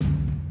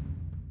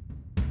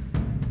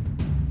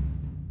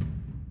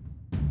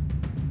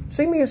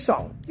Sing me a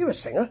song. You're a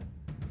singer.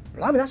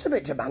 Blimey, that's a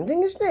bit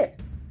demanding, isn't it?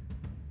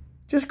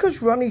 Just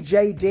because Ronnie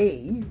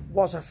J.D.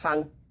 was a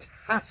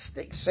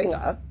fantastic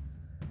singer,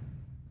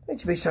 need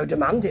to be so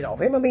demanding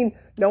of him. I mean,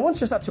 no one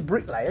says that to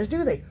bricklayers,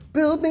 do they?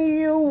 Build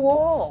me a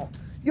wall.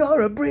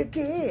 You're a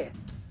brickie.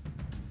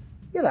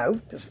 You know,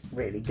 doesn't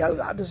really go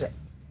that, does it?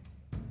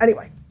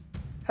 Anyway,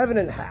 Heaven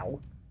and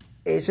Hell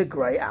is a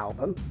great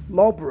album.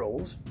 Mob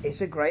Rules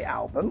is a great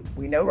album.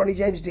 We know Ronnie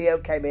James Dio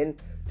came in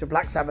to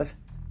Black Sabbath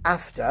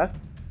after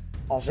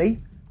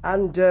Ozzy,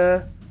 and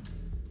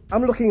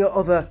I'm looking at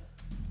other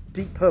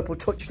Deep Purple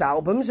touched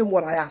albums, and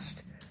what I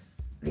asked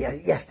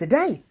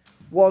yesterday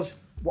was,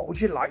 what would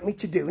you like me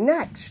to do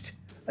next?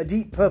 A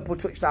Deep Purple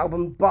touched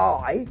album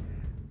by,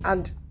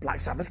 and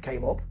Black Sabbath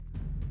came up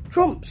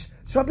trumps.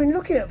 So I've been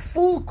looking at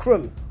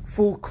Fulcrum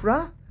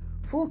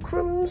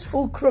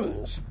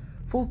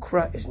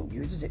isn't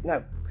used, is it?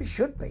 No, but it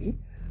should be.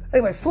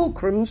 Anyway,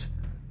 fulcrums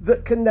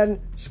that can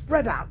then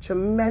spread out to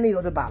many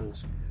other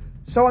bands.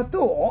 So I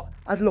thought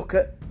I'd look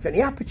at Vinny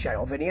Appice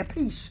or Vinny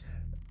Appice,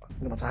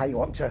 no matter how you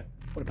want to,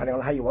 or depending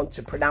on how you want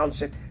to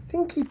pronounce it. I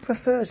think he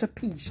prefers a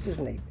piece,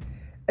 doesn't he?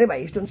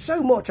 Anyway, he's done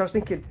so much, I was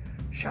thinking,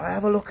 shall I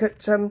have a look at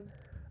Joel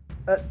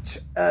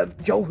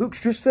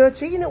Hoekstra's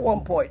 13 at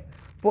one point?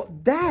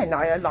 But then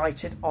I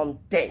alighted on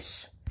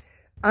this,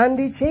 and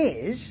it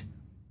is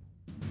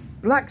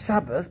Black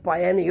Sabbath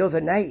by any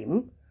other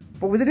name,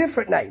 but with a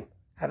different name,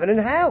 Heaven and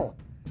Hell.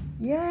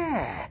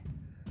 Yeah.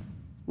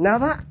 Now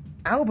that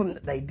album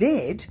that they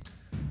did,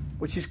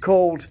 which is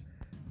called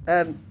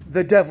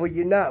The Devil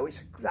You Know,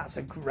 that's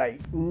a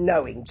great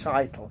knowing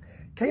title,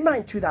 came out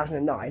in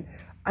 2009,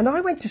 and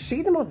I went to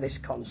see them on this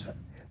concert.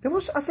 There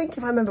was, I think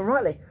if I remember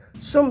rightly,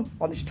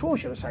 on this tour,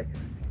 should I say,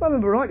 if I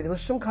remember rightly, there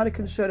was some kind of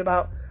concern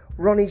about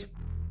Ronnie's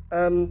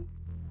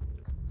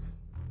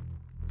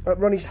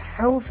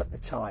health at the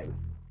time.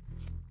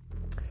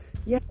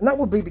 Yeah, and that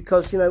would be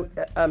because, you know,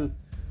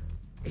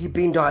 he'd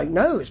been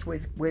diagnosed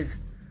with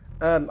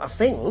I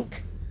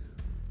think,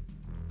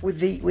 with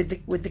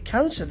the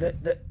cancer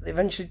that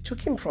eventually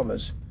took him from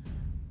us.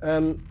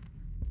 But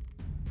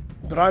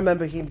I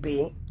remember him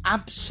being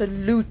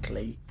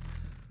absolutely,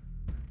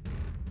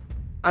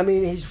 I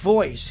mean, his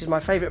voice is my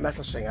favourite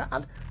metal singer,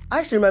 and I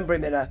actually remember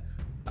him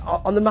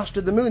on the Master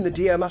of the Moon, the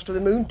Dio Master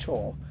of the Moon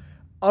tour,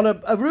 on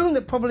a room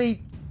that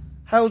probably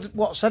held,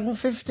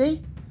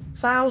 750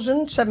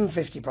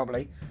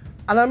 probably.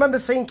 And I remember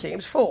thinking, it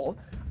was full,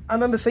 I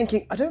remember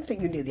thinking, I don't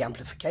think you need the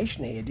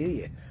amplification here, do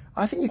you?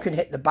 I think you can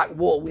hit the back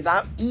wall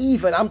without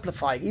even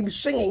amplifying. He was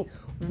singing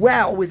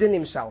well within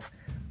himself,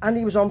 and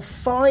he was on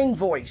fine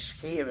voice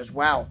here as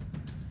well.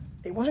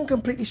 It wasn't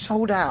completely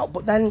sold out,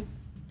 but then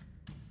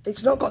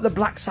it's not got the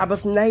Black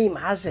Sabbath name,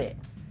 has it?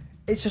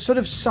 It's a sort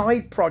of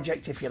side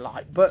project, if you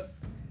like, but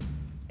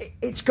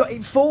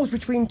it falls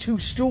between two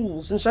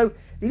stools, and so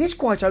it is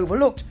quite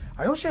overlooked.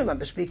 I also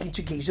remember speaking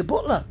to Geezer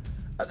Butler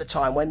at the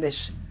time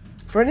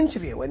for an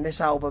interview when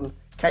this album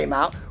came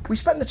out. We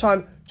spent the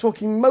time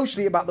talking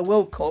mostly about the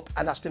World Cup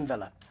and Aston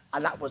Villa,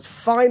 and that was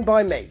fine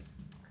by me.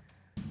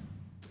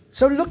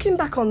 So looking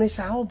back on this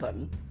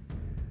album,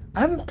 I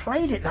haven't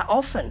played it that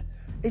often.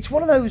 It's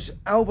one of those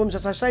albums,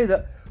 as I say,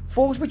 that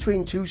falls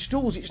between two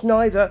stools. It's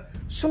neither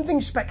something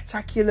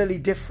spectacularly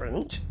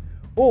different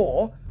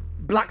or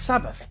Black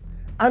Sabbath.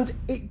 And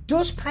it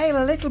does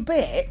pale a little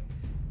bit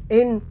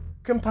in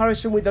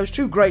comparison with those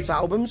two great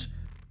albums,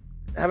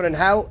 Heaven and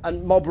Hell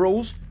and Mob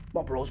Rules.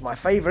 Mob Rules, my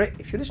favourite.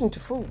 If you listen to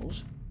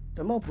Fools,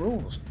 the Mob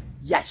Rules.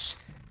 Yes,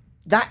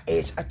 that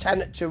is a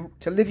tenet to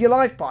live your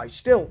life by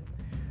still.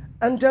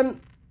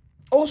 And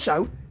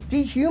also,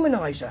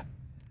 Dehumanizer.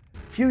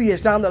 A few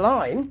years down the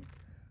line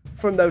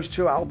from those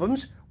two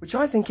albums, which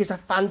I think is a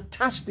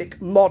fantastic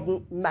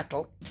modern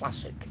metal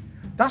classic.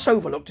 That's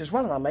overlooked as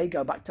well, and I may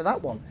go back to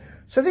that one.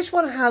 So this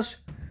one has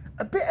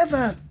a bit of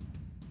a...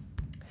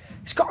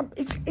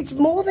 It's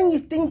more than you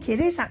think it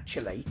is,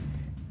 actually.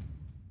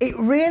 It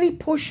really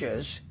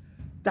pushes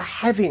the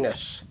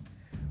heaviness,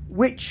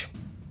 which,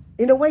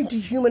 in a way,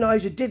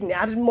 Dehumanizer didn't. It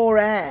added more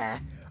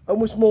air and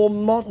was more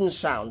modern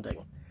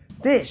sounding.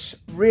 This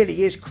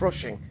really is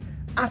crushing.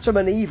 Atom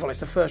and Evil is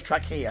the first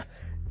track here.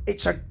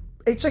 It's a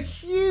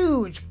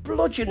huge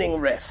bludgeoning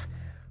riff,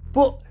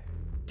 but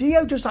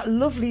Dio does that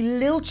lovely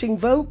lilting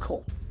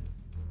vocal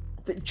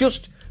that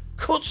just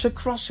cuts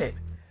across it.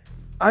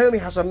 Iommi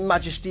has a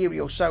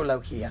magisterial solo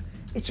here.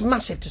 It's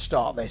massive to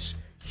start this.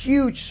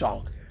 Huge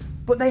song.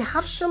 But they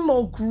have some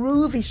more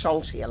groovy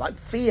songs here, like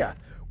Fear,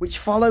 which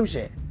follows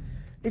it.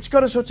 It's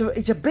got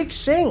it's a big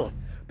sing,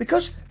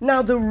 because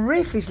now the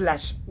riff is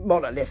less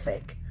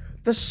monolithic.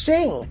 The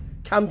sing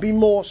can be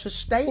more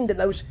sustained, and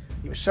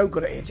he was so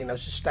good at hitting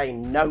those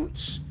sustained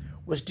notes,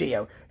 was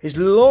Dio. His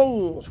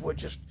lungs were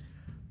just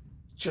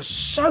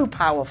so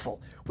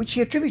powerful, which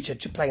he attributed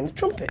to playing the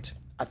trumpet,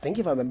 I think,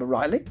 if I remember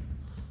rightly.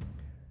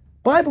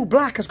 Bible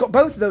Black has got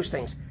both of those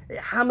things. It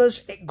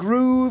hammers, it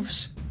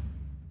grooves.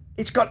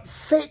 It's got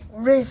thick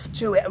riff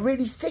to it, a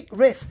really thick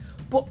riff,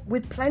 but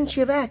with plenty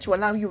of air to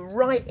allow you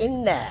right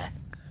in there.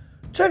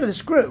 Turn of the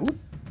Screw,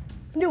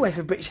 a new wave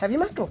of British heavy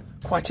metal.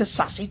 Quite a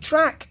sassy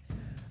track.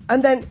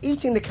 And then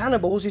Eating the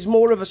Cannibals is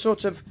more of a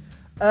sort of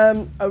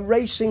a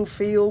racing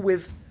feel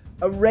with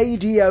a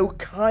radio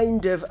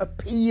kind of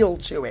appeal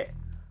to it.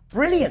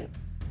 Brilliant.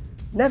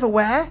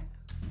 Neverwhere,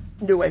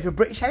 new wave of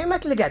British heavy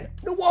metal again.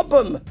 No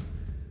wobble.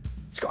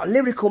 It's got a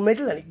lyrical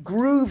middle and it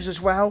grooves as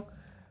well.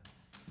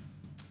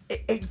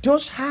 It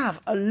does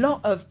have a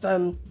lot of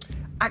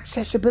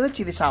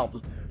accessibility, this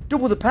album.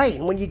 Double the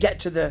Pain, when you get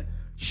to the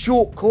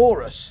short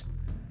chorus,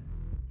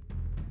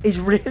 is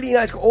really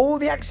nice. It's got all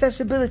the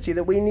accessibility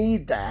that we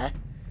need there,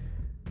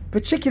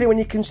 particularly when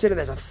you consider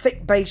there's a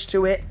thick bass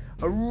to it,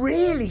 a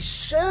really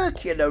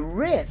circular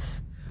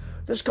riff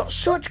that's got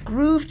such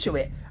groove to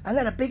it, and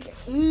then a big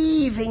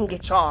heaving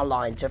guitar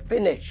line to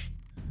finish.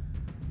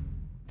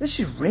 This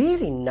is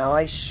really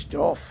nice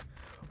stuff.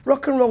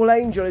 Rock and Roll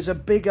Angel is a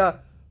bigger,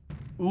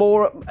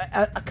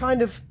 a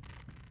kind of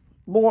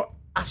more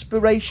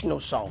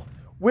aspirational song.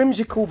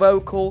 Whimsical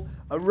vocal,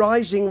 a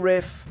rising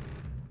riff.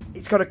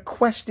 It's got a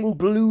questing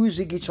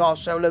bluesy guitar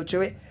solo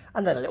to it,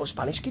 and then a little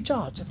Spanish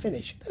guitar to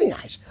finish. Very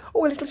nice.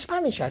 Oh, a little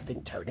Spanish, I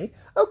think, Tony.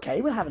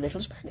 Okay, we'll have a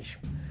little Spanish.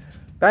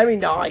 Very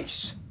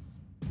nice.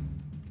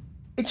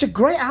 It's a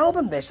great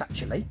album, this,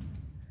 actually.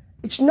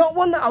 It's not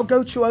one that I'll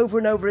go to over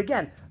and over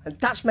again, and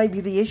that's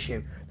maybe the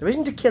issue. There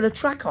isn't a killer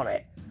track on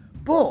it,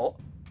 but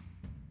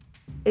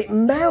it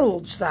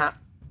melds that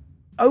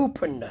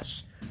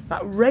openness,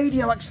 that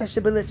radio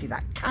accessibility,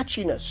 that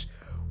catchiness,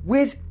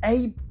 with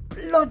a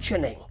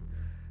bludgeoning,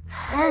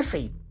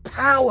 heavy,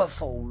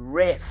 powerful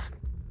riff.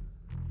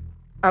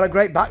 And a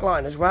great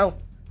backline as well,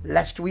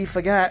 lest we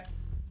forget.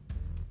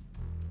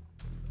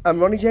 And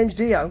Ronnie James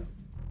Dio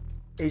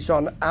is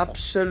on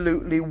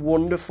absolutely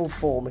wonderful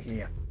form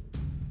here.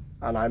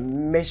 And I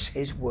miss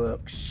his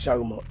work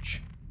so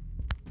much.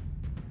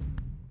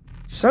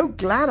 So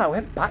glad I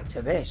went back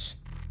to this.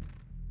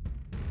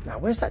 Now,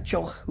 where's that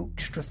Joel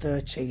Hoekstra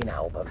 13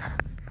 album?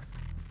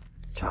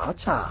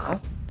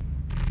 Ta-ta.